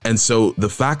And so the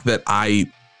fact that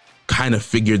I kind of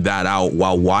figured that out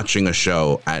while watching a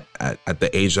show at the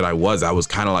age that I was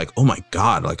kind of like, oh my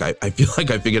God, like I feel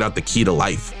like I figured out the key to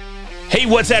life. Hey,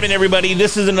 what's happening, everybody?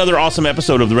 This is another awesome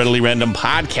episode of the Readily Random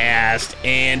podcast.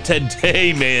 And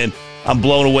today, man, I'm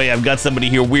blown away. I've got somebody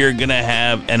here. We're going to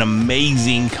have an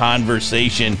amazing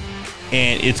conversation.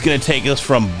 And it's going to take us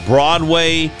from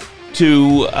Broadway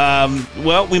to,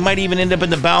 well, we might even end up in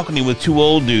the balcony with two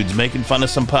old dudes making fun of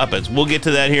some puppets. We'll get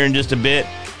to that here in just a bit.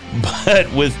 But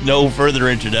with no further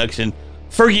introduction,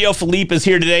 Fergie L. Philippe is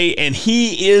here today, and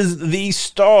he is the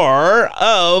star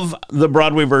of the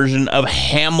Broadway version of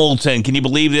Hamilton. Can you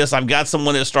believe this? I've got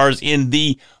someone that stars in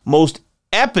the most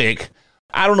epic,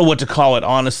 I don't know what to call it,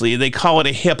 honestly. They call it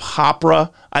a hip-opera,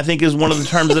 I think is one of the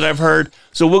terms that I've heard.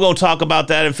 So we're going to talk about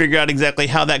that and figure out exactly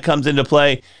how that comes into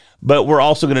play. But we're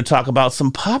also going to talk about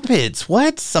some puppets.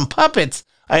 What? Some puppets?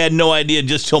 I had no idea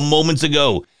just till moments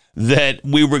ago that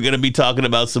we were going to be talking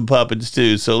about some puppets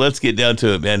too. So let's get down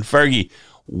to it, man. Fergie,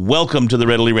 welcome to the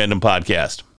Readily Random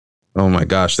podcast. Oh my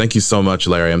gosh. Thank you so much,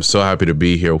 Larry. I'm so happy to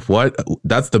be here.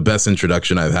 That's the best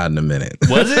introduction I've had in a minute.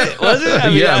 Was it? I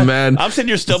mean, yeah, man. I'm sitting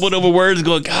here stumbling over words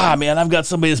going, God, man, I've got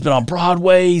somebody that's been on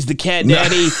Broadway. He's the cat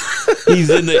daddy. He's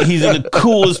in the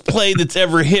coolest play that's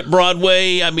ever hit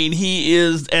Broadway. I mean, he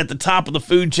is at the top of the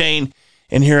food chain.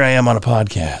 And here I am on a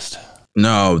podcast.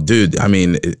 No, dude. I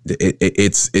mean,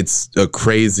 it's a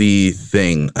crazy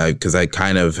thing because I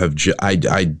kind of have.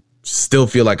 I still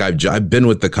feel like I've been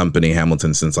with the company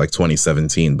Hamilton since like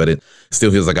 2017, but it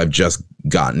still feels like I've just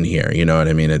gotten here. You know what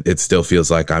I mean? It still feels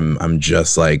like I'm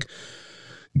just like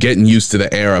getting used to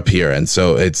the air up here, and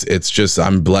so it's just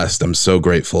I'm blessed. I'm so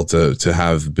grateful to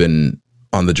have been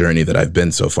on the journey that I've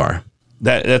been so far.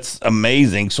 That's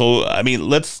amazing. So I mean,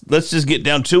 let's just get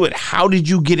down to it. How did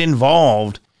you get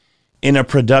involved in a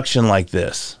production like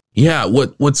this? Yeah,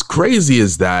 what's crazy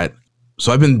is that,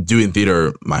 so I've been doing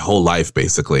theater my whole life,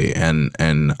 basically, and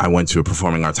I went to a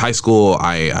performing arts high school.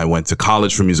 I went to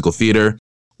college for musical theater.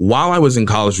 While I was in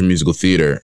college for musical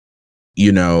theater,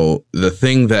 you know, the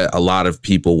thing that a lot of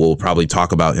people will probably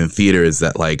talk about in theater is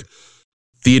that, like,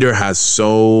 theater has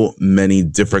so many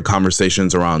different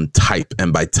conversations around type.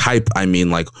 And by type, I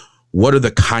mean, like, what are the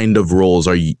kind of roles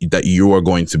that you are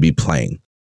going to be playing?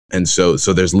 And so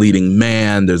there's leading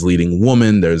man, there's leading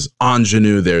woman, there's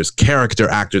ingenue, there's character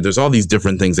actor, there's all these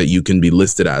different things that you can be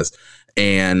listed as.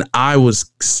 And I was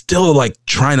still like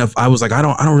I was like, I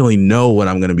don't really know what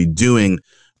I'm going to be doing.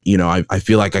 You know, I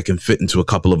feel like I can fit into a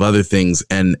couple of other things.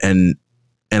 And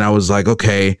I was like,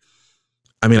 okay,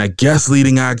 I mean, I guess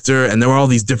leading actor. And there were all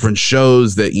these different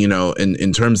shows that, you know,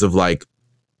 in terms of like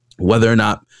whether or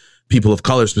not people of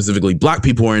color, specifically Black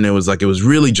people, were in it, was like, it was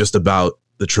really just about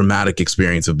the traumatic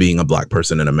experience of being a Black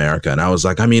person in America. And I was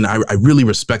like, I mean, I really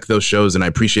respect those shows and I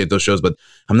appreciate those shows, but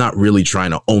I'm not really trying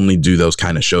to only do those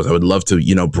kind of shows. I would love to,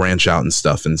 you know, branch out and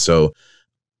stuff. And so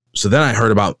then I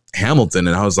heard about Hamilton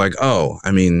and I was like, oh,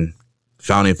 I mean,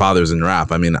 founding fathers in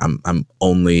rap. I mean, I'm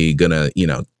only gonna, you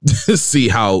know, see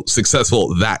how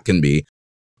successful that can be.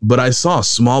 But I saw a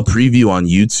small preview on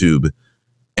YouTube,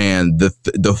 and the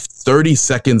 30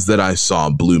 seconds that I saw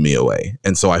blew me away.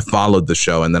 And so I followed the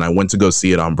show, and then I went to go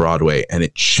see it on Broadway, and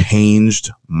it changed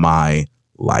my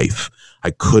life.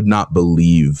 I could not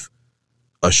believe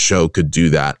a show could do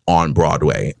that on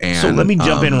Broadway. And so let me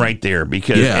jump in right there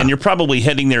because, and you're probably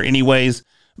heading there anyways,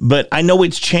 but I know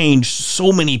it's changed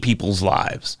so many people's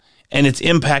lives, and it's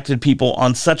impacted people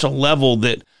on such a level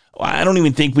that I don't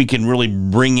even think we can really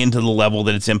bring into the level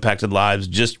that it's impacted lives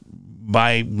just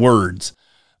by words.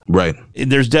 Right.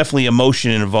 There's definitely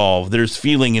emotion involved. There's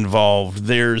feeling involved.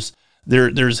 There's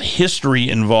history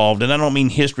involved. And I don't mean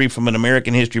history from an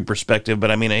American history perspective,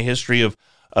 but I mean a history of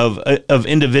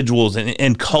individuals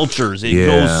and cultures. It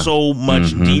goes so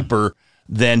much deeper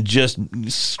than just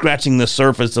scratching the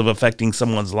surface of affecting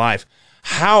someone's life.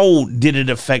 How did it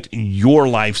affect your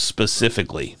life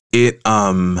specifically?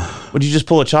 Would you just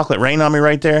pull a chocolate rain on me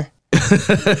right there? You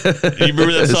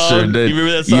remember that song? Sure did. You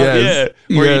remember that song? Yes.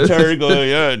 Yeah. Where you turn,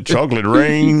 go, chocolate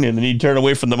rain, and then you turn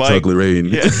away from the mic. Chocolate rain.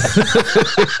 Yeah.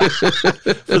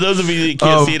 For those of you that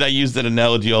can't see it, I use that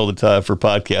analogy all the time for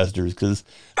podcasters because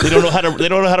they don't know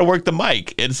how to work the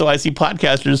mic. And so I see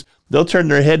podcasters, they'll turn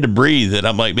their head to breathe, and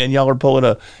I'm like, man, y'all pulling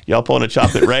a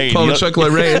chocolate rain. Pulling a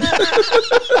chocolate rain.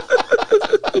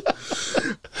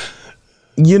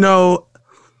 You know,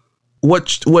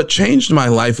 what changed my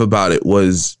life about it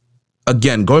was,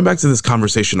 again, going back to this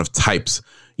conversation of types,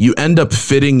 you end up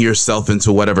fitting yourself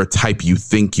into whatever type you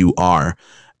think you are.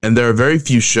 And there are very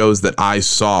few shows that I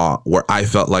saw where I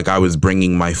felt like I was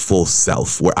bringing my full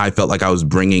self, where I felt like I was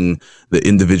bringing the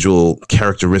individual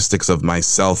characteristics of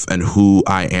myself and who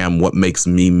I am, what makes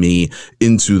me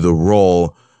into the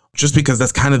role, just because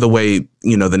that's kind of the way,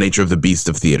 the nature of the beast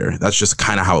of theater. That's just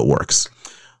kind of how it works.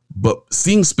 But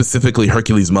seeing specifically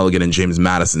Hercules Mulligan and James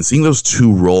Madison, seeing those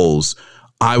two roles,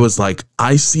 I was like,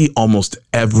 I see almost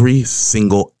every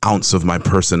single ounce of my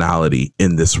personality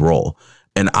in this role.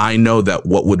 And I know that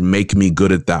what would make me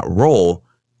good at that role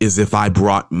is if I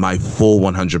brought my full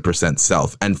 100%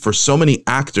 self. And for so many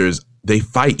actors, they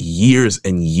fight years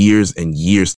and years and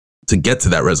years to get to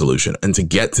that resolution and to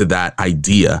get to that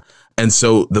idea. And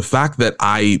so the fact that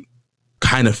I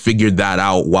kind of figured that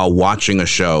out while watching a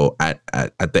show at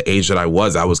the age that I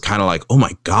was kind of like, oh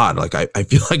my God, like I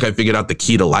feel like I figured out the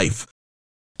key to life.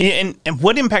 And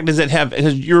what impact does that have?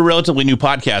 Because you're a relatively new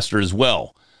podcaster as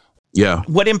well. Yeah.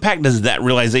 What impact does that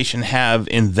realization have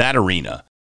in that arena?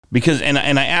 Because, and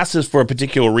I ask this for a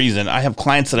particular reason. I have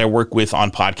clients that I work with on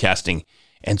podcasting,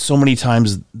 and so many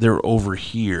times they're over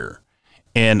here,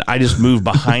 and I just move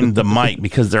behind the mic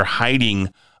because they're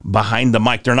hiding behind the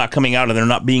mic. They're not coming out and they're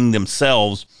not being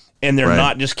themselves, and they're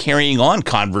not just carrying on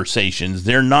conversations.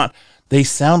 They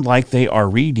sound like they are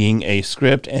reading a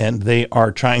script and they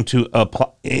are trying to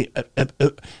apply.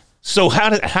 So how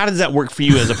does that work for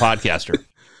you as a podcaster?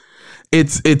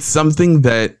 It's something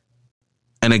that,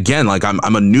 and again, like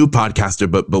I'm a new podcaster,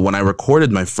 but I'm when I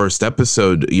recorded my first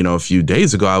episode, a few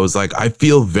days ago, I was like, I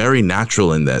feel very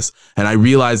natural in this. And I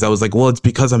realized I was like, well, it's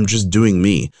because I'm just doing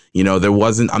me.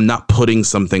 I'm not putting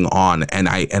something on. And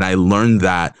I learned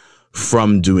that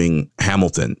from doing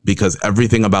Hamilton, because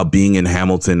everything about being in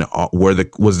Hamilton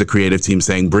was the creative team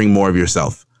saying, bring more of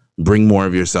yourself. Bring more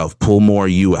of yourself, pull more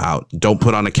you out. Don't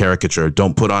put on a caricature.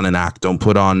 Don't put on an act. Don't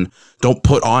put on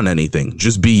anything.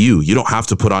 Just be you. You don't have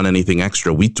to put on anything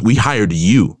extra. We hired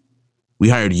you. We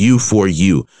hired you for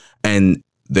you. And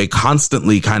they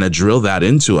constantly kind of drill that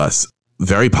into us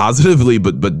very positively,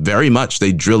 but very much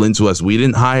they drill into us. We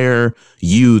didn't hire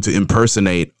you to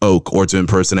impersonate Oak or to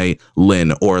impersonate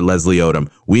Lynn or Leslie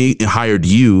Odom. We hired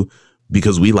you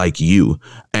because we like you.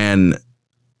 And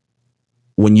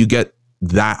when you get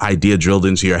that idea drilled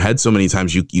into your head so many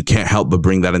times, you can't help but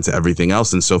bring that into everything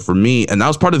else. And so for me, and that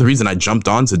was part of the reason I jumped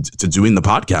on to doing the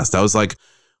podcast. I was like,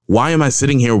 why am I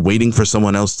sitting here waiting for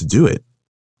someone else to do it?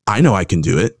 I know I can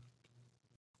do it.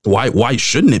 Why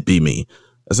shouldn't it be me?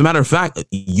 As a matter of fact,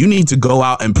 you need to go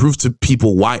out and prove to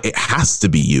people why it has to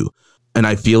be you. And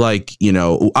I feel like,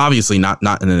 obviously not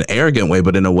in an arrogant way,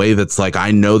 but in a way that's like, I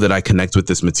know that I connect with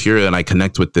this material and I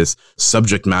connect with this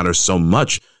subject matter so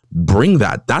much. Bring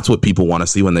that. That's what people want to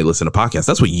see when they listen to podcasts.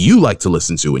 That's what you like to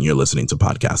listen to when you're listening to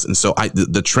podcasts. And so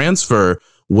the transfer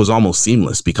was almost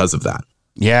seamless because of that.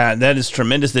 Yeah, that is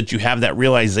tremendous that you have that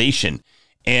realization.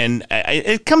 And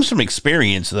it comes from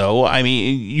experience, though. I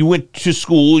mean, you went to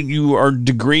school, you are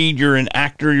degreed, you're an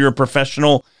actor, you're a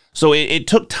professional. So it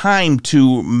took time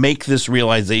to make this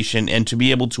realization and to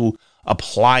be able to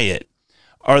apply it.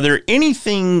 Are there any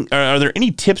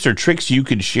tips or tricks you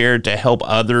could share to help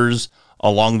others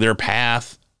along their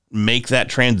path make that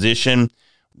transition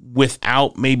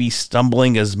without maybe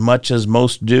stumbling as much as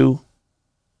most do?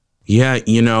 Yeah,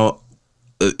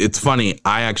 it's funny.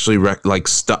 I actually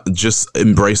just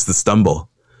embrace the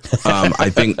stumble. I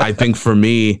think for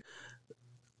me,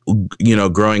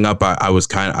 growing up, I was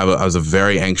a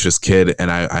very anxious kid, and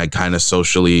I kind of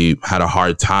socially had a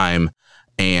hard time.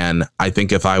 And I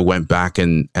think if I went back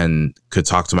and could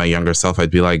talk to my younger self,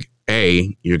 I'd be like,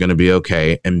 A, you're going to be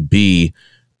okay. And B,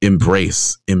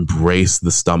 embrace the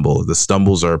stumble. The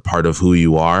stumbles are a part of who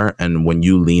you are. And when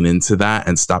you lean into that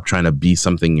and stop trying to be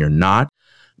something you're not,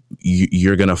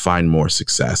 you're going to find more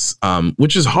success,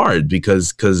 which is hard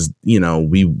because we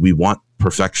want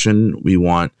perfection. We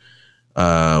want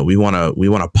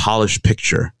a polished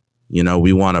picture.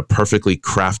 We want a perfectly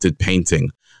crafted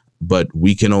painting. But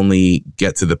we can only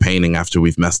get to the painting after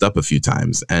we've messed up a few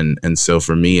times. And so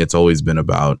for me, it's always been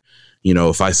about,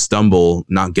 if I stumble,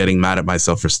 not getting mad at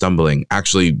myself for stumbling,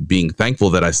 actually being thankful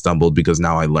that I stumbled because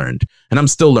now I learned. And I'm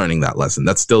still learning that lesson.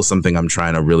 That's still something I'm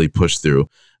trying to really push through.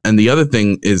 And the other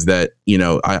thing is that,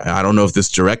 I don't know if this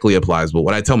directly applies, but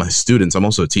what I tell my students, I'm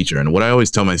also a teacher. And what I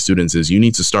always tell my students is you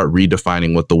need to start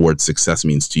redefining what the word success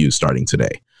means to you starting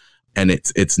today. And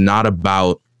it's not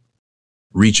about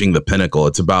reaching the pinnacle.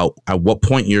 It's about at what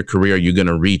point in your career are you going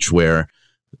to reach where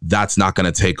that's not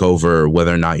going to take over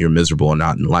whether or not you're miserable or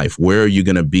not in life. Where are you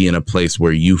going to be in a place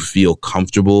where you feel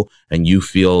comfortable and you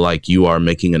feel like you are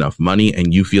making enough money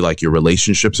and you feel like your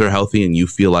relationships are healthy and you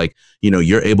feel like,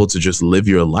 you're able to just live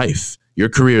your life. Your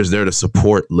career is there to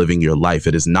support living your life.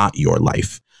 It is not your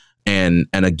life. And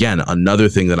again, another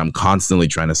thing that I'm constantly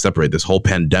trying to separate, this whole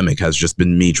pandemic has just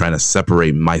been me trying to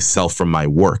separate myself from my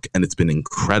work. And it's been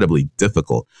incredibly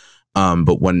difficult.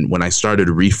 But when I started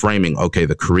reframing, okay,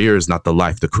 the career is not the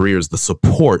life, the career is the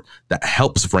support that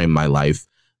helps frame my life.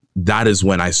 That is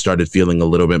when I started feeling a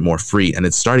little bit more free, and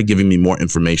it started giving me more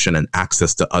information and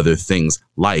access to other things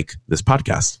like this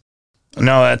podcast.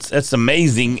 No, that's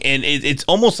amazing. And it's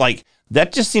almost like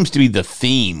that just seems to be the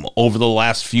theme over the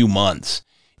last few months.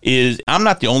 Is I'm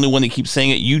not the only one that keeps saying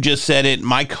it. You just said it.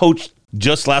 My coach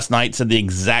just last night said the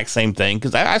exact same thing,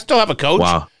 because I still have a coach.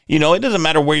 Wow. You know, it doesn't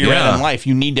matter where you're at in life.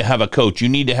 You need to have a coach. You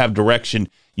need to have direction.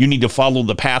 You need to follow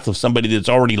the path of somebody that's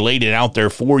already laid it out there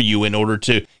for you in order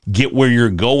to get where you're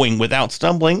going without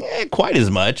stumbling quite as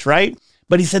much, right?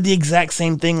 But he said the exact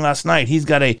same thing last night. He's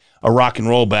got a rock and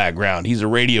roll background. He's a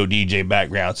radio DJ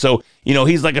background. So, you know,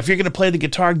 he's like, if you're going to play the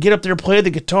guitar, get up there, play the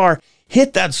guitar,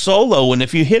 hit that solo. And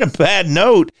if you hit a bad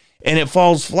note and it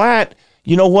falls flat,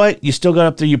 you know what? You still got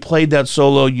up there. You played that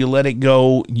solo. You let it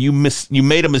go. You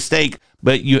made a mistake,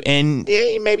 but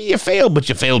maybe you failed, but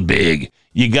you failed big.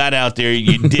 You got out there,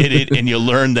 you did it, and you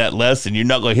learned that lesson. You're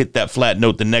not going to hit that flat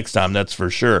note the next time. That's for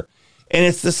sure. And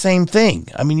it's the same thing.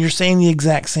 I mean, you're saying the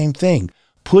exact same thing.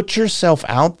 Put yourself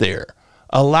out there.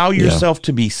 Allow yourself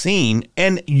to be seen,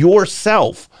 and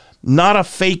yourself, not a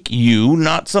fake you,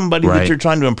 not somebody that you're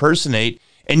trying to impersonate.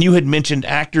 And you had mentioned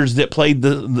actors that played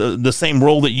the same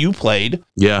role that you played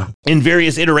in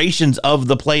various iterations of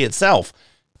the play itself.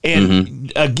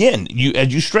 And again,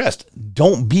 as you stressed,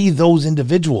 don't be those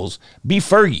individuals. Be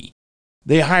Fergie.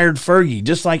 They hired Fergie.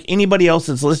 Just like anybody else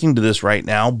that's listening to this right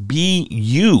now, be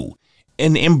you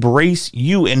and embrace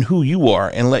you and who you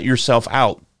are and let yourself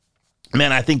out.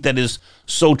 Man, I think that is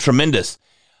so tremendous.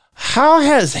 How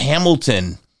has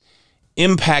Hamilton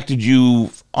impacted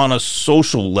you on a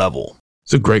social level?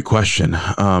 It's a great question.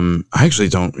 I actually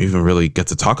don't even really get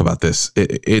to talk about this.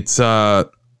 It's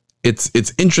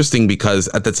interesting because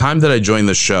at the time that I joined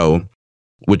the show,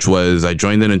 which was, I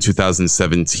joined it in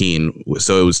 2017.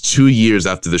 So it was 2 years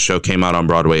after the show came out on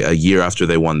Broadway, a year after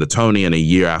they won the Tony, and a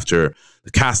year after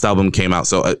the Cast album came out.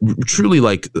 So truly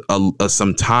like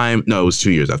some time. No, it was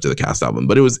 2 years after the Cast album,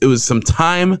 but it was some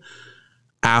time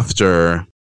after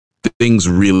things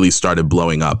really started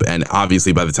blowing up. And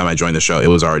obviously by the time I joined the show, it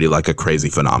was already like a crazy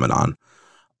phenomenon.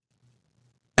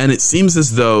 And it seems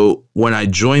as though when I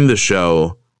joined the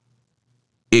show,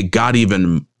 it got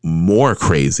even more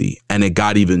crazy and it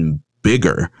got even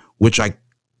bigger, which I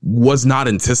was not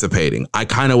anticipating. I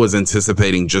kind of was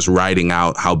anticipating just writing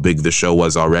out how big the show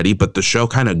was already, but the show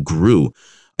kind of grew.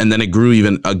 And then it grew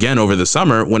even again over the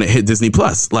summer when it hit Disney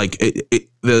Plus. Like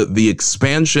the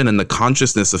expansion and the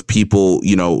consciousness of people,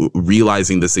 you know,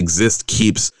 realizing this exists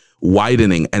keeps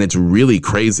widening, and it's really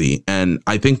crazy. And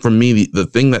I think for me, the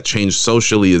thing that changed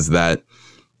socially is that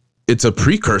it's a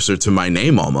precursor to my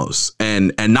name almost,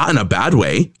 and not in a bad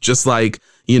way. Just like,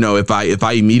 you know, if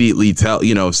I immediately tell,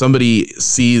 you know, if somebody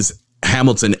sees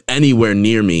Hamilton anywhere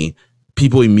near me,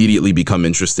 people immediately become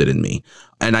interested in me.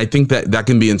 And I think that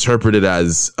can be interpreted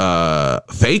as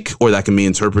fake, or that can be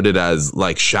interpreted as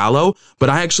like shallow. But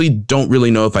I actually don't really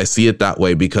know if I see it that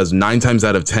way, because 9 times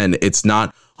out of 10, it's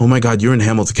not, oh my God, you're in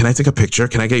Hamilton. Can I take a picture?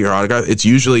 Can I get your autograph? It's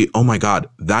usually, oh my God,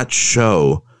 that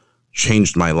show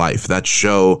changed my life. That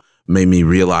show made me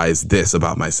realize this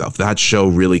about myself. That show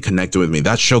really connected with me.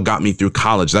 That show got me through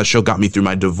college. That show got me through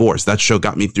my divorce. That show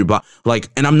got me through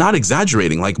and I'm not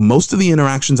exaggerating. Like, most of the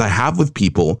interactions I have with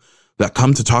people that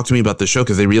come to talk to me about the show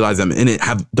because they realize I'm in it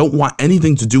don't want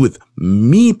anything to do with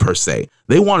me per se.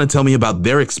 They want to tell me about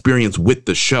their experience with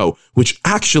the show, which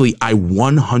actually I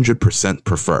 100%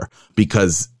 prefer,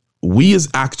 because we as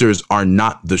actors are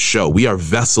not the show. We are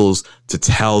vessels to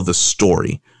tell the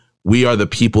story. We are the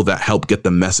people that help get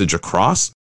the message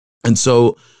across. And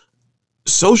so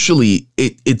socially,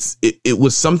 it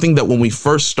was something that when we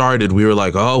first started, we were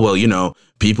like, oh, well, you know,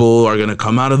 people are going to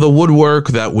come out of the woodwork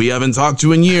that we haven't talked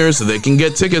to in years so they can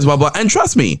get tickets, blah, blah. And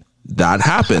trust me, that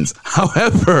happens.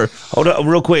 However, hold on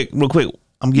real quick.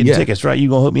 I'm getting tickets, right? You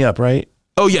going to hook me up, right?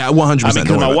 Oh, yeah, 100%. I mean,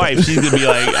 because my wife, she's going to be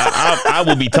like, I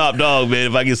will be top dog, man,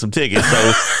 if I get some tickets.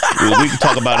 So we can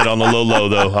talk about it on the low,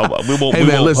 though. We won't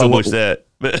publish that.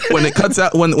 When it cuts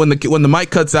out, when the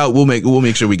mic cuts out, we'll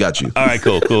make sure we got you. All right,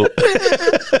 cool.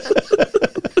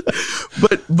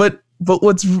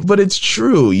 But it's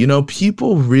true. You know,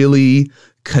 people really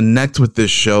connect with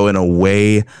this show in a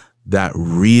way that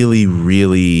really,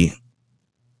 really,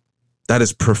 that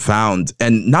is profound.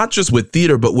 And not just with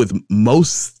theater, but with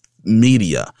most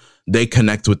media. They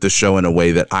connect with the show in a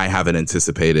way that I haven't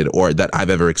anticipated or that I've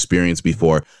ever experienced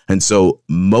before. And so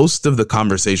most of the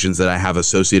conversations that I have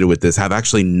associated with this have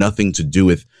actually nothing to do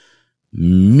with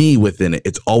me within it.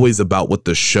 It's always about what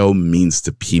the show means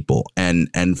to people.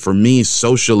 And for me,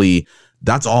 socially,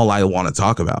 that's all I want to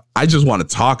talk about. I just want to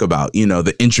talk about,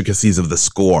 the intricacies of the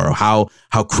score, how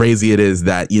crazy it is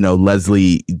that,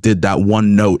 Leslie did that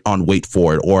one note on Wait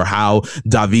For It, or how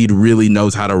David really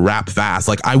knows how to rap fast.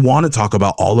 Like, I want to talk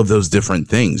about all of those different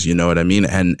things. You know what I mean?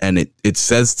 And it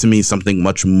says to me something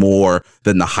much more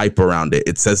than the hype around it.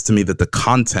 It says to me that the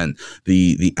content,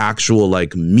 the actual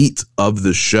like meat of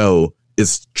the show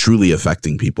is truly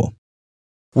affecting people.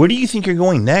 Where do you think you're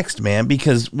going next, man?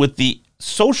 Because with the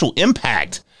social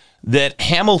impact that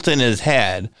Hamilton has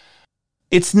had,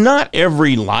 it's not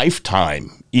every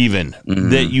lifetime even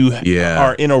that you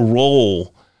are in a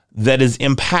role that is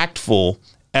impactful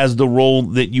as the role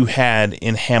that you had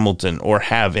in Hamilton or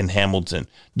have in Hamilton.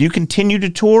 Do you continue to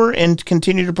tour and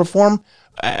continue to perform?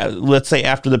 Let's say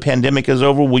after the pandemic is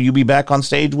over, will you be back on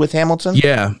stage with Hamilton?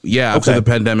 Yeah. After the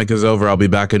pandemic is over, I'll be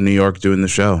back in New York doing the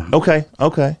show. Okay.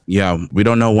 Yeah, we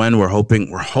don't know when. We're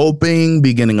hoping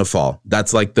beginning of fall.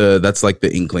 That's like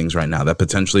the inklings right now. That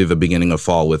potentially the beginning of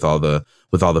fall with all the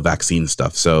vaccine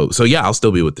stuff. So yeah, I'll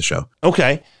still be with the show.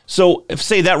 Okay. So if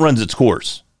say that runs its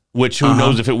course, which who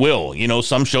knows if it will.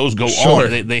 Some shows go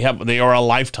on. They are a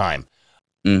lifetime.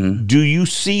 Mm-hmm. Do you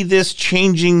see this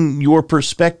changing your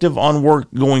perspective on work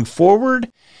going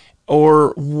forward?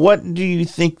 Or what do you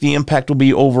think the impact will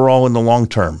be overall in the long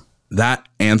term? That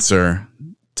answer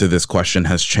to this question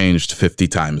has changed 50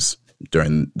 times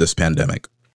during this pandemic.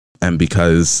 And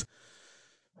because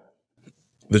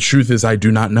the truth is, I do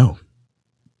not know.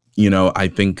 I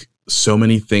think so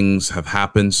many things have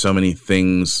happened, so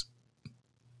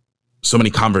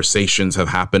many conversations have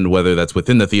happened, whether that's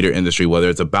within the theater industry, whether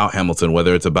it's about Hamilton,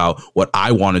 whether it's about what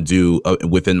I want to do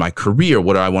within my career,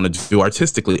 what I want to do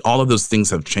artistically. All of those things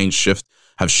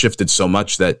have shifted so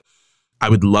much that I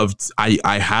would love to,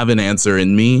 I have an answer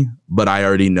in me, but I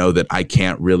already know that I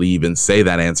can't really even say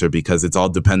that answer because it's all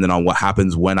dependent on what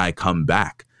happens when I come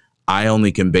back. I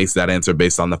only can base that answer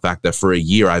based on the fact that for a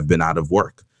year I've been out of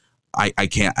work. I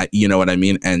can't, you know what I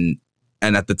mean? And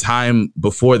at the time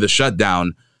before the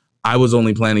shutdown, I was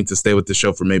only planning to stay with the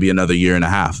show for maybe another year and a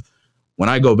half. When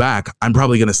I go back, I'm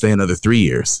probably going to stay another 3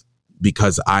 years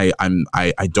because I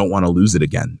don't want to lose it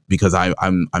again because I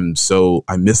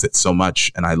miss it so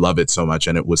much and I love it so much.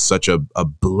 And it was such a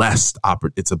blessed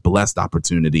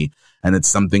opportunity. And it's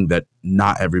something that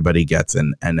not everybody gets.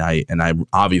 And I'm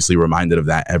obviously reminded of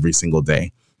that every single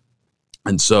day.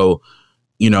 And so,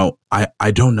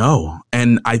 I don't know.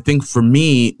 And I think for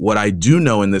me, what I do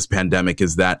know in this pandemic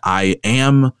is that I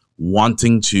am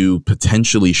wanting to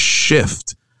potentially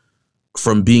shift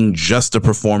from being just a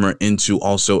performer into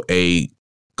also a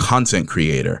content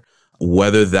creator,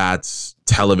 whether that's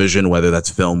television, whether that's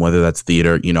film, whether that's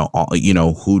theater,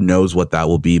 who knows what that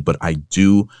will be. But I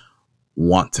do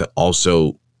want to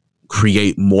also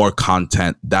create more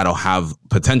content that'll have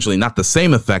potentially not the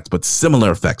same effect, but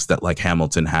similar effects that like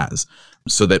Hamilton has,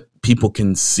 so that people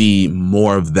can see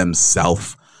more of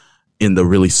themselves in the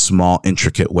really small,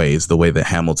 intricate ways, the way that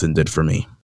Hamilton did for me.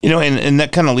 And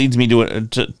that kind of leads me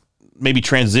to maybe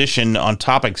transition on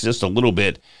topics just a little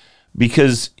bit,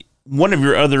 because one of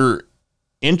your other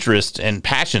interests and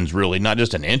passions, really, not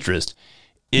just an interest,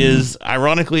 is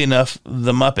ironically enough,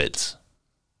 the Muppets.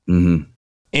 Mm-hmm.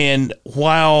 And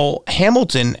while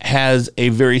Hamilton has a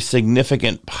very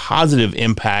significant positive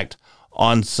impact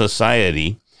on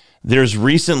society, there's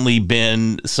recently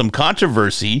been some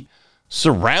controversy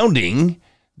surrounding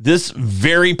this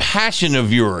very passion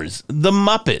of yours, the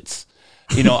Muppets.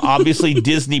 Obviously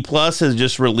Disney Plus has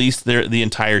just released the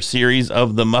entire series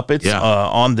of the Muppets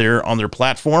on their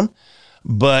platform.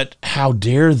 But how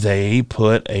dare they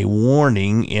put a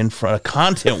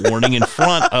content warning in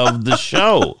front of the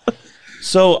show?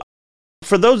 So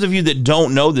for those of you that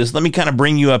don't know this, let me kind of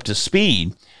bring you up to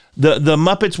speed. The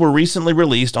Muppets were recently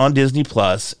released on Disney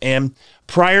Plus, and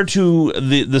prior to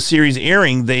the series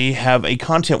airing, they have a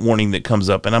content warning that comes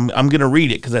up, and I'm going to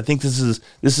read it because I think this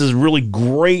is really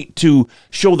great to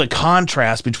show the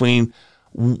contrast between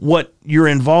what you're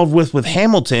involved with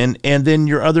Hamilton and then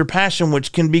your other passion,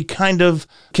 which can be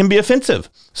offensive.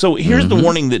 So here's the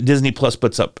warning that Disney Plus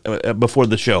puts up before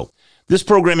the show. This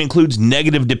program includes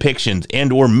negative depictions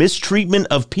and or mistreatment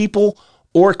of people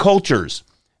or cultures.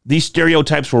 These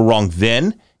stereotypes were wrong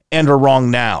then and are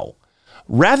wrong now.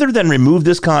 Rather than remove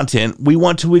this content, we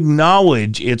want to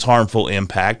acknowledge its harmful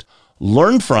impact,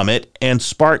 learn from it, and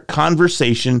spark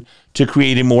conversation to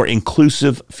create a more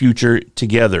inclusive future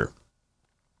together.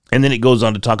 And then it goes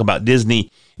on to talk about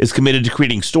Disney is committed to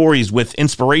creating stories with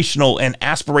inspirational and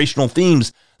aspirational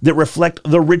themes that reflect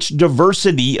the rich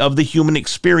diversity of the human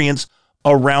experience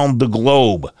around the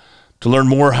globe. To learn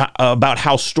more about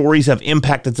how stories have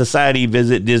impacted society,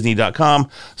 visit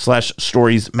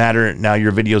disney.com/stories matter. Now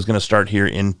your video is going to start here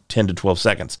in 10 to 12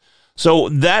 seconds. So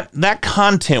that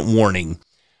content warning,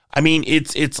 I mean,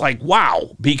 it's like,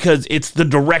 wow, because it's the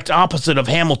direct opposite of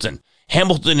Hamilton.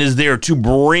 Hamilton is there to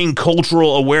bring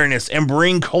cultural awareness and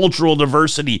bring cultural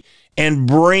diversity and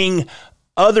bring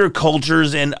other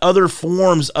cultures and other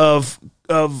forms of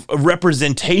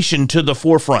representation to the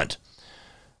forefront.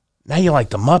 Now you like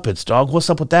the Muppets, dog. What's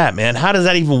up with that, man? How does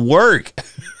that even work?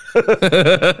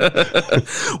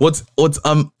 What's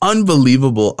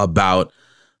unbelievable about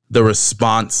the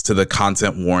response to the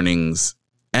content warnings,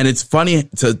 and it's funny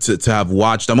to have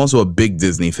watched. I'm also a big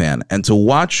Disney fan, and to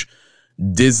watch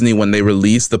Disney, when they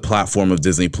released the platform of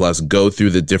Disney Plus, go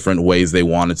through the different ways they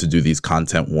wanted to do these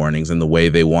content warnings and the way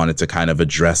they wanted to kind of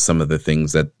address some of the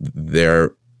things that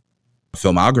their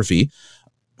filmography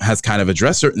has kind of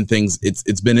addressed certain things.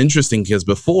 It's been interesting because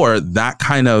before, that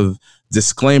kind of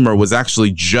disclaimer was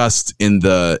actually just in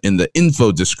the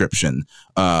info description.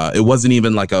 It wasn't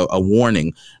even like a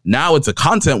warning. Now it's a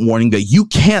content warning that you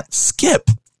can't skip,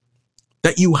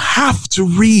 that you have to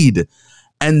read.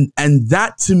 And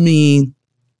that to me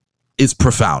is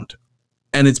profound.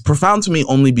 And it's profound to me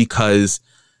only because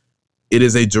it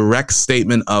is a direct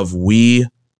statement of, we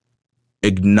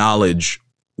acknowledge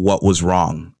what was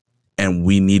wrong. And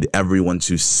we need everyone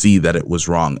to see that it was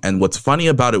wrong. And what's funny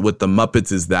about it with the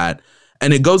Muppets is that,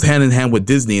 and it goes hand in hand with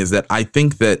Disney, is that I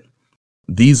think that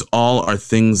these all are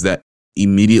things that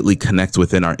immediately connect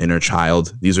within our inner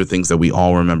child. These are things that we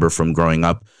all remember from growing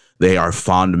up. They are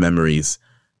fond memories.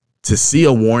 To see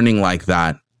a warning like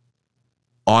that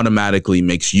automatically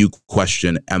makes you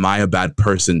question, am I a bad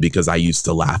person because I used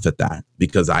to laugh at that,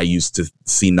 because I used to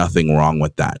see nothing wrong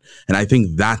with that? And I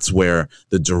think that's where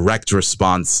the direct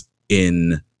response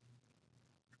in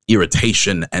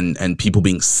irritation and people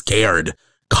being scared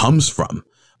comes from.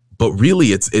 But really,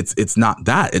 it's not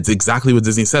that. It's exactly what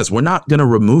Disney says. We're not going to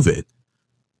remove it,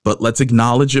 but let's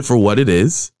acknowledge it for what it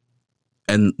is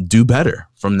and do better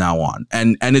from now on.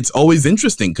 And it's always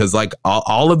interesting because like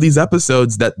all of these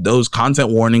episodes that those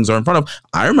content warnings are in front of,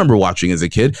 I remember watching as a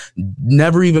kid,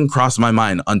 never even crossed my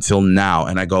mind until now.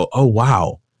 And I go, oh,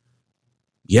 wow.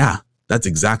 Yeah, that's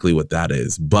exactly what that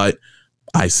is. But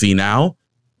I see now,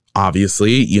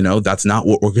 obviously, that's not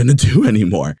what we're going to do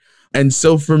anymore. And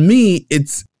so for me,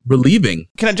 it's relieving.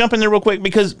 Can I jump in there real quick?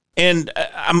 Because, and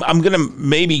I'm going to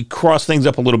maybe cross things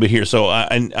up a little bit here. So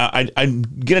I'm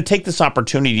going to take this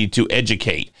opportunity to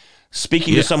educate.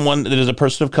 Speaking to someone that is a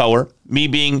person of color, me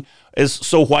being is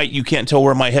so white you can't tell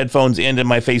where my headphones end and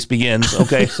my face begins.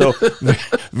 Okay, so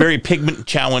very pigment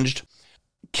challenged.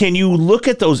 Can you look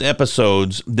at those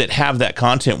episodes that have that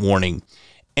content warning,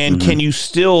 and can you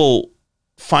still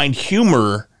find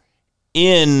humor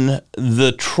in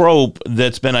the trope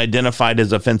that's been identified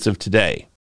as offensive today?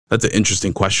 That's an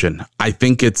interesting question. I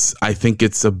think it's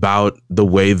about the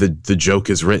way the joke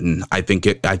is written. I think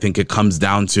it comes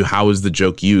down to how is the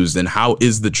joke used and how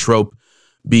is the trope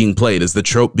being played? Is the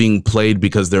trope being played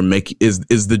because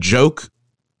is the joke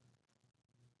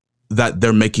that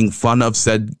they're making fun of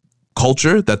said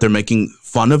culture, that they're making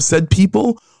fun of said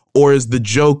people? Or is the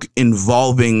joke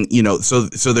involving, so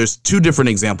there's two different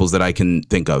examples that I can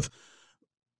think of.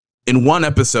 In one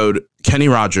episode, Kenny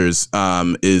Rogers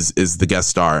is the guest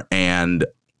star, and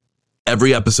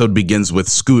every episode begins with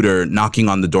Scooter knocking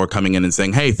on the door, coming in and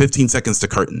saying, hey, 15 seconds to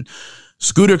curtain.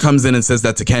 Scooter comes in and says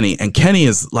that to Kenny, and Kenny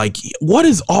is like, what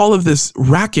is all of this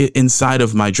racket inside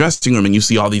of my dressing room? And you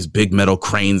see all these big metal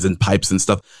cranes and pipes and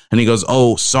stuff. And he goes,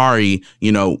 oh, sorry,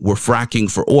 we're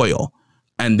fracking for oil.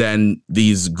 And then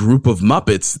these group of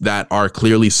Muppets that are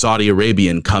clearly Saudi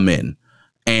Arabian come in,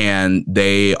 and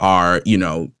they are,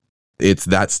 it's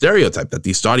that stereotype that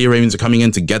these Saudi Arabians are coming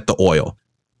in to get the oil.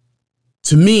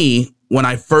 To me, when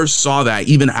I first saw that,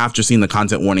 even after seeing the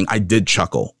content warning, I did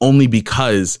chuckle, only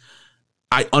because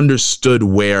I understood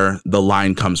where the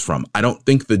line comes from. I don't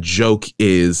think the joke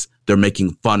is they're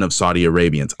making fun of Saudi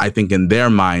Arabians. I think in their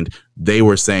mind, they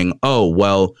were saying, oh,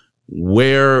 well,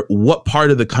 what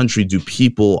part of the country do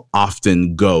people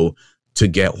often go to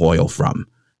get oil from?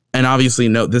 And obviously,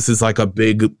 no, this is like a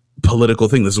big political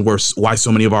thing. This is why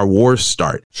so many of our wars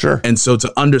start. Sure. And so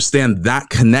to understand that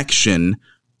connection,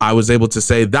 I was able to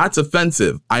say that's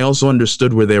offensive. I also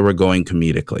understood where they were going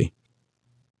comedically.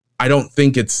 I don't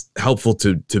think it's helpful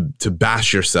to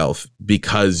bash yourself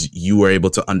because you were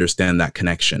able to understand that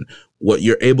connection. What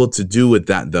you're able to do with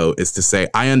that, though, is to say,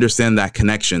 I understand that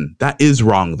connection. That is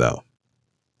wrong, though.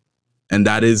 And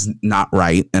that is not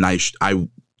right. And I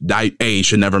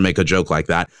should never make a joke like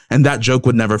that. And that joke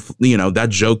would never, that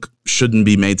joke shouldn't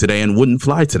be made today and wouldn't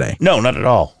fly today. No, not at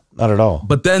all. not at all.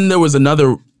 But then there was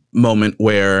another moment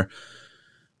where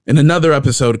in another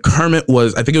episode, Kermit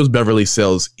was, I think it was Beverly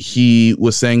Sills. He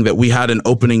was saying that we had an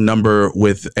opening number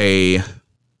with a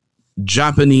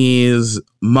Japanese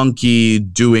monkey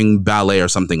doing ballet or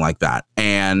something like that.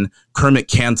 And Kermit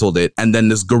canceled it. And then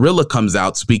this gorilla comes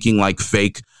out speaking like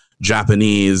fake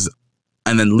Japanese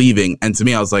and then leaving. And to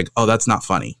me, I was like, oh, that's not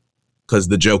funny because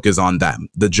the joke is on them.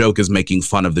 The joke is making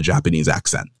fun of the Japanese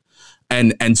accent.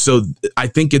 And so I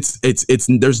think it's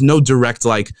there's no direct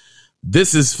like,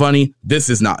 this is funny, this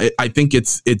is not. I think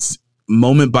it's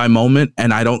moment by moment,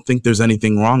 and I don't think there's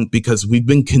anything wrong because we've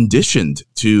been conditioned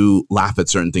to laugh at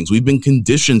certain things. We've been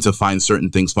conditioned to find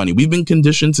certain things funny. We've been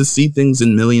conditioned to see things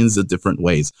in millions of different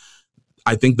ways.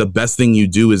 I think the best thing you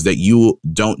do is that you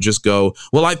don't just go,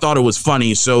 well, I thought it was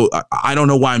funny, so I don't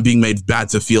know why I'm being made bad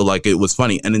to feel like it was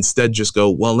funny. And instead just go,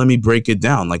 well, let me break it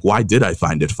down. Like, why did I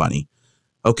find it funny?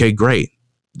 Okay, great.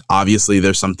 Obviously,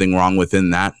 there's something wrong within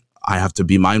that. I have to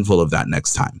be mindful of that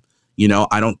next time. You know,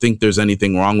 I don't think there's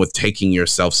anything wrong with taking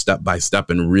yourself step by step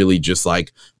and really just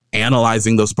like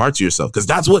analyzing those parts of yourself, because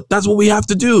that's what we have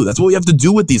to do. That's what we have to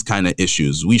do with these kind of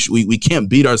issues. We can't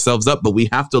beat ourselves up, but we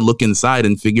have to look inside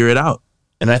and figure it out.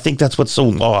 And I think that's what's so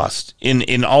lost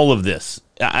in all of this.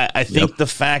 I think the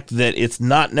fact that it's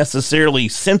not necessarily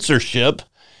censorship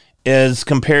as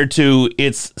compared to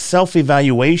its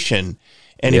self-evaluation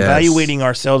and evaluating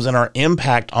ourselves and our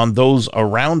impact on those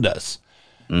around us.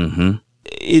 Mm-hmm.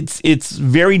 It's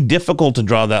very difficult to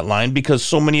draw that line because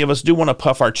so many of us do want to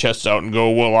puff our chests out and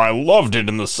go, well, I loved it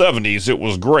in the 70s. It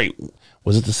was great.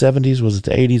 Was it the 70s? Was it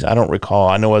the 80s? I don't recall.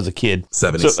 I know as a kid.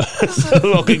 70s.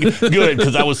 Okay, good,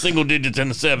 because I was single digits in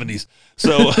the 70s.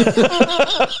 So,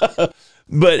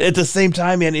 but at the same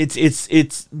time, man,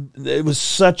 it was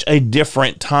such a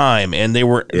different time, and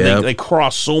they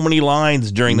crossed so many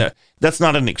lines during that. That's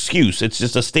not an excuse. It's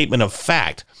just a statement of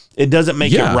fact. It doesn't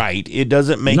make it right. It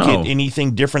doesn't make it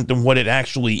anything different than what it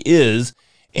actually is.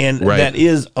 And that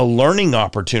is a learning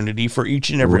opportunity for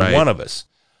each and every one of us.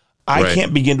 I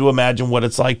can't begin to imagine what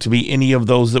it's like to be any of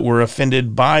those that were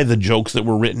offended by the jokes that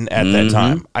were written at that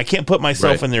time. I can't put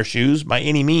myself in their shoes by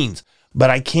any means,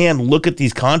 but I can look at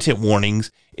these content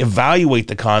warnings, evaluate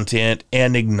the content,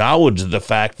 and acknowledge the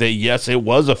fact that, yes, it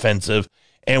was offensive,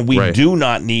 and we do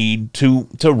not need to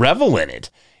revel in it.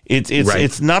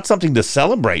 It's not something to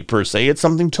celebrate per se. It's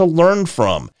something to learn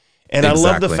from. And I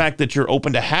love the fact that you're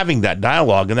open to having that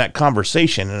dialogue and that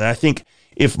conversation. And I think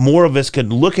if more of us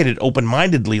could look at it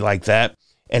open-mindedly like that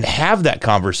and have that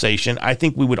conversation, I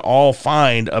think we would all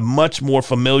find a much more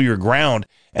familiar ground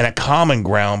and a common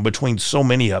ground between so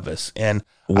many of us. And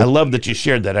I love that you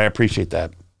shared that. I appreciate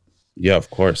that. Yeah, of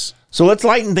course. So let's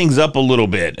lighten things up a little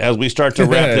bit as we start to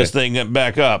wrap this thing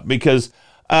back up, because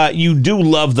you do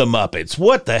love the Muppets.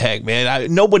 What the heck,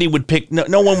 man? Nobody would pick,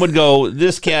 no one would go,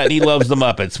 this cat, he loves the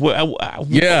Muppets.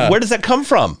 Where does that come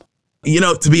from? You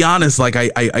know, to be honest, like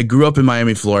I grew up in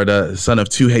Miami, Florida, son of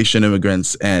two Haitian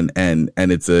immigrants, and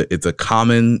it's a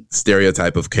common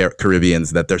stereotype of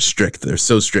Caribbeans that they're strict. They're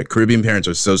so strict. Caribbean parents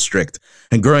are so strict.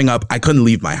 And growing up, I couldn't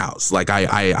leave my house. Like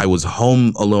I was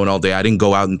home alone all day. I didn't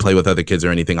go out and play with other kids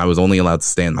or anything. I was only allowed to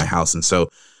stay in my house. And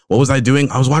so what was I doing?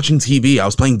 I was watching TV. I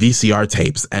was playing VCR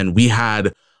tapes, and we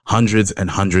had hundreds and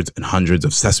hundreds and hundreds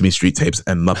of Sesame Street tapes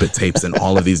and Muppet tapes and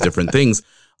all of these different things,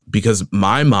 because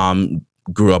my mom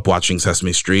grew up watching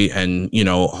Sesame Street, and, you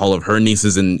know, all of her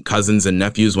nieces and cousins and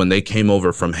nephews, when they came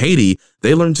over from Haiti,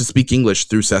 they learned to speak English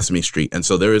through Sesame Street. And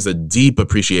so there is a deep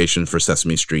appreciation for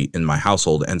Sesame Street in my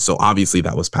household. And so obviously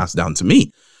that was passed down to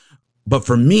me. But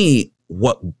for me,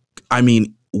 what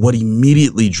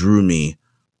immediately drew me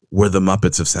were the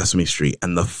Muppets of Sesame Street,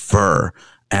 and the fur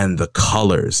and the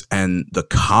colors and the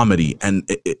comedy. And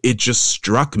it just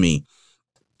struck me.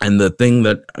 And the thing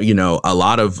that, you know, a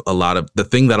lot of the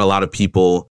thing that a lot of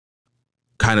people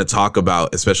kind of talk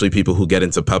about, especially people who get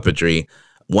into puppetry,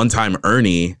 one time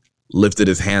Ernie lifted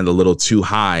his hand a little too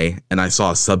high and I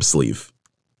saw a sub sleeve,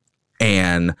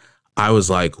 and I was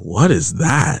like, what is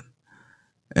that?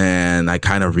 And I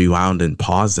kind of rewound and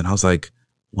paused, and I was like,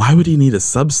 why would he need a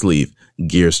sub sleeve?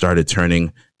 Gears started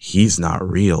turning. He's not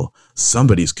real.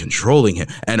 Somebody's controlling him,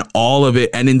 and all of it.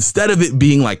 And instead of it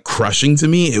being like crushing to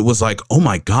me, it was like, oh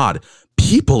my God,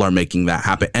 people are making that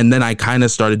happen. And then I kind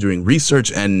of started doing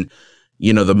research, and,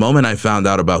 you know, the moment I found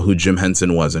out about who Jim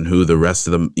Henson was and who the rest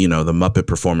of the, you know, the Muppet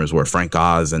performers were, Frank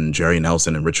Oz and Jerry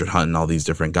Nelson and Richard Hunt and all these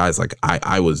different guys, like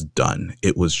I was done.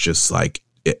 It was just like,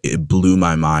 it blew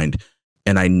my mind,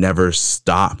 and I never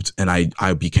stopped, and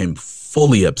I became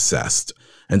fully obsessed.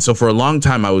 And so for a long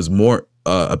time, I was more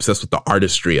obsessed with the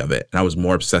artistry of it. And I was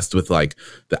more obsessed with like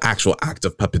the actual act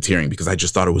of puppeteering, because I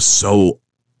just thought it was so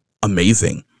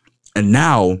amazing. And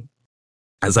now,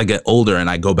 as I get older and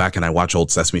I go back and I watch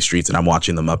old Sesame Streets and I'm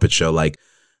watching The Muppet Show, like,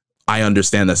 I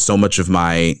understand that so much of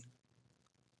my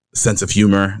sense of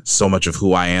humor, so much of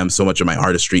who I am, so much of my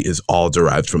artistry is all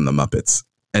derived from the Muppets.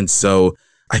 And so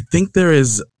I think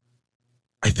there's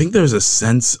a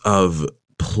sense of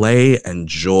play and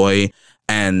joy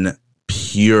and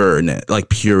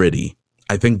purity.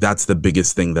 I think that's the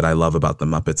biggest thing that I love about the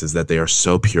Muppets, is that they are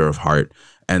so pure of heart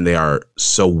and they are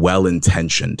so well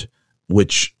intentioned,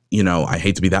 which, you know, I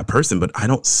hate to be that person, but I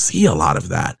don't see a lot of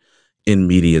that in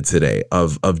media today,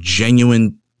 of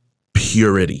genuine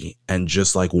purity and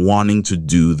just like wanting to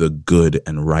do the good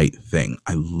and right thing.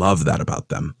 I love that about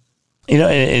them. You know,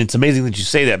 and it's amazing that you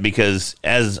say that, because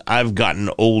as I've gotten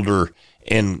older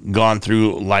and gone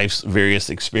through life's various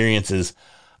experiences,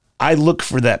 I look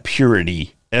for that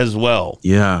purity as well.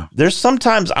 Yeah. There's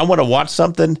sometimes I want to watch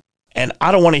something and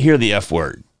I don't want to hear the F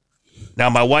word. Now,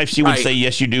 my wife, she would say,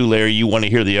 yes, you do, Larry. You want to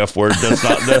hear the F word. That's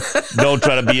not don't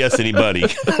try to BS anybody.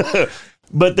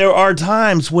 But there are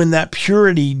times when that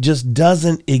purity just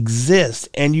doesn't exist,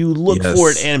 and you look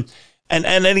for it.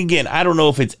 And again, I don't know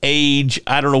if it's age.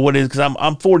 I don't know what it is, because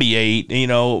I'm 48, you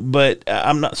know, but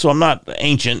I'm not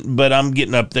ancient, but I'm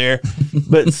getting up there.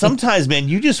 But sometimes, man,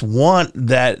 you just want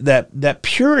that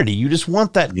purity. You just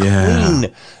want that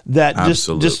clean, that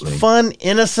just fun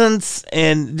innocence,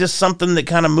 and just something that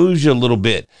kind of moves you a little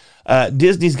bit.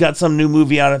 Disney's got some new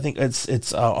movie out. I think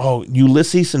it's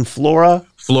Ulysses and Flora.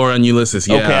 Flora and Ulysses.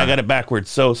 Yeah. Okay, I got it backwards.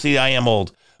 So see, I am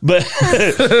old. But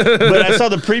but I saw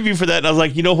the preview for that, and I was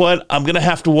like, you know what? I'm going to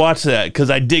have to watch that,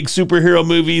 because I dig superhero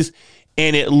movies,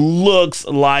 and it looks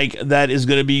like that is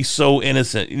going to be so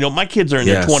innocent. You know, my kids are in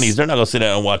their 20s. They're not going to sit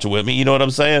down and watch it with me. You know what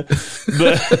I'm saying?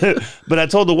 But I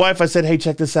told the wife, I said, hey,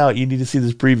 check this out. You need to see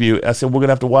this preview. I said, we're going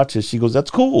to have to watch this. She goes,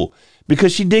 that's cool,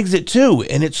 because she digs it too.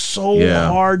 And it's so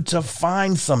hard to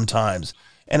find sometimes.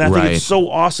 And I think it's so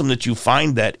awesome that you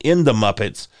find that in the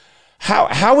Muppets.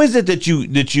 How is it that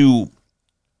you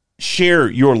share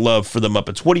your love for the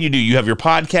Muppets? What do? You have your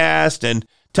podcast, and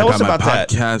tell us about that.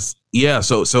 Podcast. Yeah,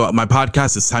 so my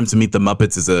podcast, It's Time to Meet the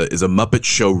Muppets, is a Muppet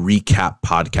Show recap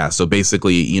podcast. So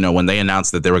basically, you know, when they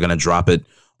announced that they were going to drop it,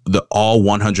 all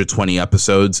 120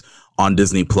 episodes on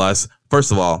Disney Plus.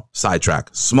 First of all, sidetrack,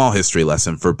 small history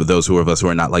lesson for those of us who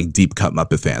are not like deep cut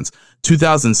Muppet fans.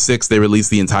 2006, they released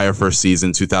the entire first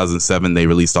season. 2007, they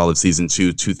released all of season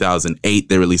 2. 2008,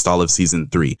 they released all of season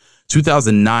 3.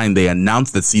 2009, they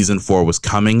announced that season 4 was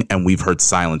coming, and we've heard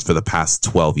silence for the past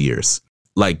 12 years.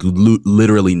 Like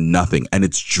literally nothing. And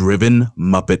it's driven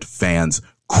Muppet fans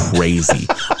crazy.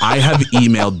 I have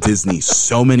emailed Disney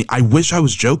I wish I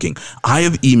was joking. I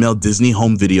have emailed Disney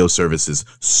Home Video Services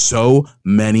so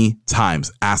many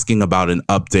times asking about an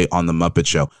update on the Muppet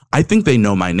Show. I think they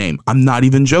know my name. I'm not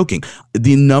even joking.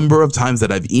 The number of times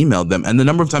that I've emailed them, and the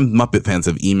number of times Muppet fans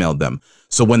have emailed them.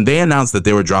 So when they announced that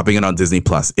they were dropping it on Disney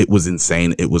Plus, it was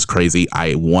insane. It was crazy.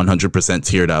 I 100%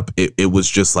 teared up. It was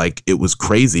just like, it was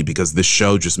crazy, because this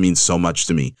show just means so much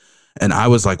to me. And I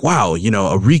was like, wow, you know,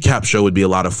 a recap show would be a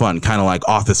lot of fun, kind of like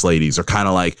Office Ladies, or kind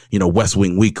of like, you know, West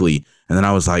Wing Weekly. And then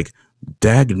I was like,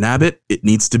 dag nabbit, it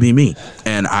needs to be me.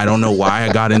 And I don't know why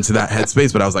I got into that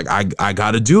headspace, but I was like, I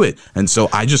got to do it. And so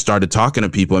I just started talking to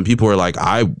people, and people were like,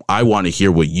 I want to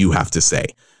hear what you have to say.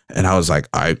 And I was like,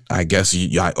 I guess,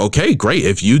 okay, great.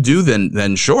 If you do,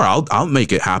 then sure, I'll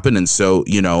make it happen. And so,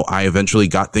 you know, I eventually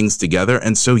got things together.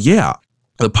 And so, yeah,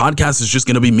 the podcast is just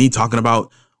going to be me talking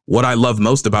about what I love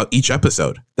most about each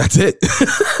episode. That's it.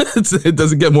 It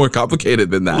doesn't get more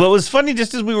complicated than that. Well, it was funny,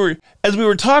 just as we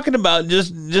were talking about,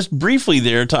 just briefly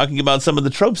there, talking about some of the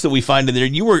tropes that we find in there.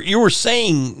 You were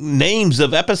saying names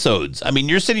of episodes. I mean,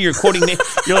 you're sitting here quoting names.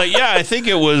 You're like, yeah, I think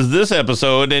it was this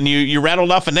episode, and you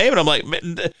rattled off a name, and I'm like,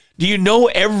 do you know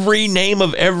every name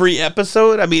of every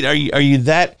episode? I mean, are you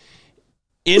that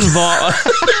involved?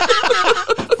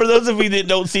 For those of you that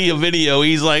don't see a video,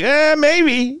 he's like,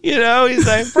 maybe, you know, he's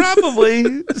like,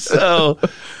 probably. So,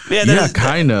 yeah,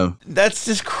 kind of. That's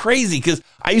just crazy, because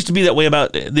I used to be that way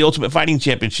about the Ultimate Fighting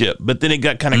Championship, but then it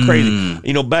got kind of crazy.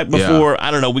 You know, back before, I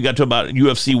don't know, we got to about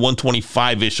UFC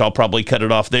 125-ish, I'll probably cut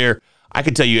it off there. I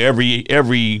could tell you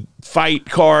every fight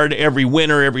card, every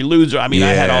winner, every loser. I mean,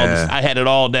 I had it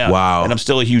all down. Wow. And I'm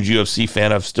still a huge UFC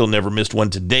fan. I've still never missed one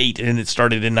to date, and it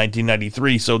started in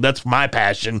 1993, so that's my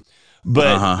passion.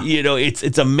 But, you know,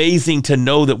 it's amazing to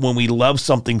know that when we love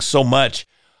something so much,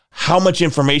 how much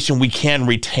information we can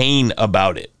retain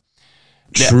about it.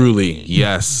 Truly,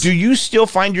 yes. Do you still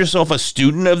find yourself a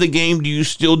student of the game? Do you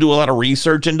still do a lot of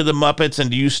research into the Muppets?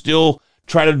 And do you still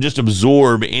try to just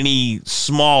absorb any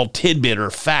small tidbit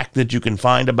or fact that you can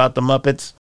find about the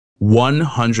Muppets?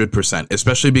 100%,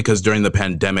 especially because during the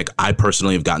pandemic, I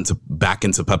personally have gotten back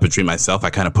into puppetry myself.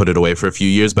 I kind of put it away for a few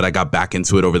years, but I got back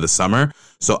into it over the summer.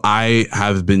 So I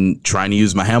have been trying to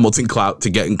use my Hamilton clout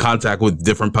to get in contact with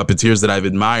different puppeteers that I've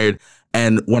admired.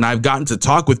 And when I've gotten to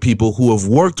talk with people who have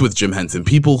worked with Jim Henson,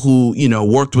 people who,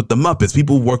 worked with the Muppets,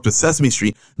 people who worked with Sesame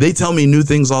Street, they tell me new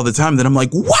things all the time that I'm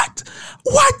like, what?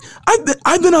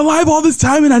 I've been alive all this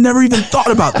time and I never even thought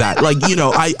about that. Like,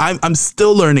 I'm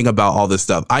still learning about all this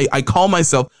stuff. I call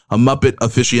myself a Muppet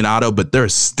aficionado, but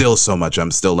there's still so much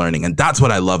I'm still learning. And that's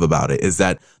what I love about it, is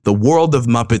that the world of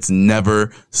Muppets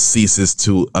never ceases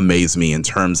to amaze me in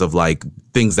terms of like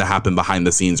things that happen behind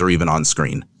the scenes or even on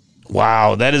screen.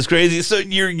 Wow, that is crazy. So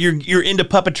you're into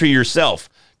puppetry yourself.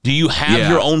 Do you have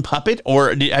your own puppet,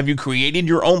 or have you created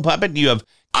your own puppet? Do you have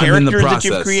characters that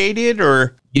you've created,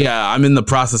 or? Yeah, I'm in the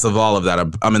process of all of that.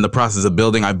 I'm in the process of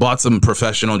building. I bought some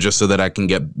professional just so that I can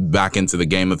get back into the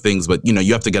game of things. But,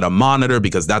 you have to get a monitor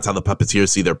because that's how the puppeteers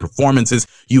see their performances.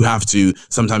 You have to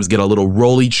sometimes get a little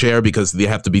rolly chair because they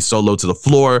have to be so low to the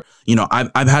floor.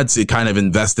 I've had to kind of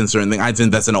invest in certain things. I had to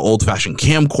invest in an old fashioned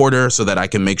camcorder so that I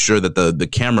can make sure that the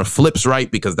camera flips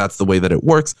right, because that's the way that it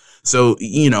works. So,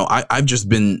 I've just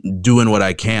been doing what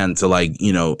I can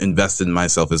to invest in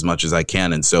myself as much as I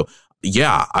can. And so,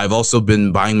 yeah, I've also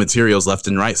been buying materials left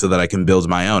and right so that I can build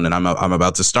my own. And I'm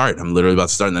about to start. I'm literally about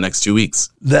to start in the next 2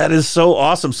 weeks. That is so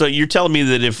awesome. So you're telling me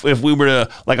that if we were to,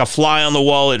 like a fly on the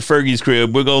wall at Fergie's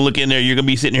crib, we're going to look in there, you're going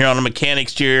to be sitting here on a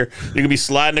mechanic's chair, you're going to be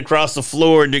sliding across the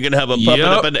floor, and you're going to have a puppet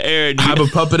up in the air. I have a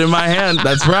puppet in my hand.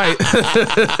 That's right.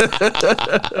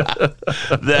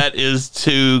 That is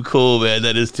too cool, man.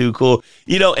 That is too cool.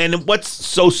 And what's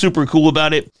so super cool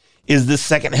about it is this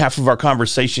second half of our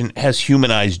conversation has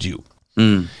humanized you.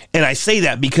 And I say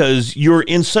that because you're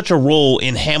in such a role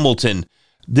in Hamilton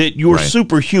that you're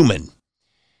superhuman.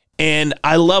 And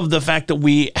I love the fact that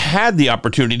we had the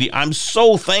opportunity. I'm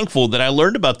so thankful that I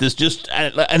learned about this just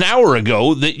an hour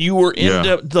ago, that you were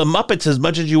into the Muppets as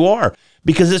much as you are,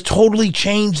 because it's totally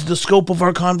changed the scope of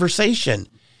our conversation.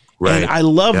 Right. And I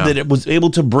love that it was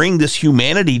able to bring this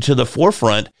humanity to the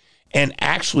forefront and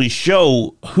actually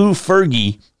show who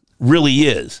Fergie really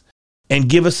is, and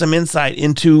give us some insight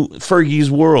into Fergie's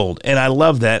world. And I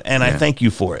love that, and I thank you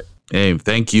for it. Hey,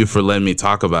 thank you for letting me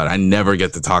talk about it. I never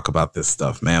get to talk about this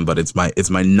stuff, man, but it's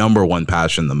my number one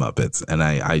passion, the Muppets, and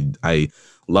I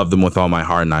love them with all my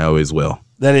heart, and I always will.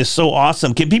 That is so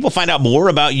awesome. Can people find out more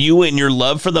about you and your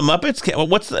love for the Muppets?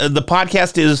 What's the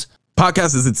podcast is?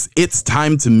 Podcast is It's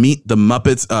Time to Meet the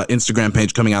Muppets Instagram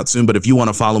page coming out soon. But if you want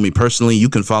to follow me personally, you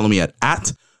can follow me at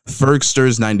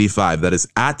Fergsters95. That is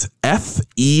at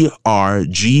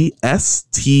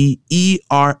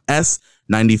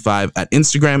FERGSTERS95 at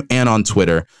Instagram and on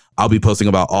Twitter. I'll be posting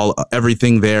about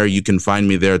everything there. You can find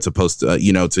me there to post,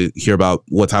 to hear about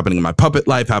what's happening in my puppet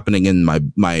life, happening in my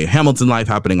Hamilton life,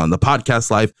 happening on the podcast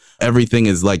life. Everything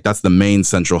is that's the main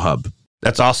central hub.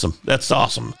 That's awesome. That's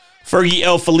awesome. Fergie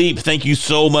L. Philippe, thank you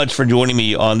so much for joining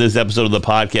me on this episode of the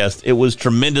podcast. It was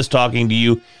tremendous talking to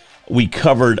you. We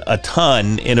covered a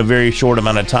ton in a very short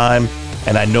amount of time,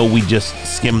 and I know we just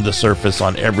skimmed the surface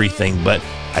on everything, but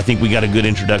I think we got a good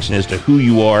introduction as to who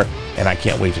you are, and I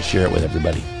can't wait to share it with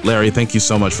everybody. Larry, thank you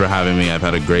so much for having me. I've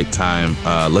had a great time.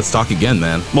 Let's talk again,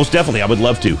 man. Most definitely. I would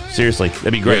love to. Seriously.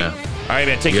 That'd be great. Yeah. All right,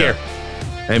 man. Take care.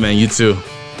 Hey, man. You too.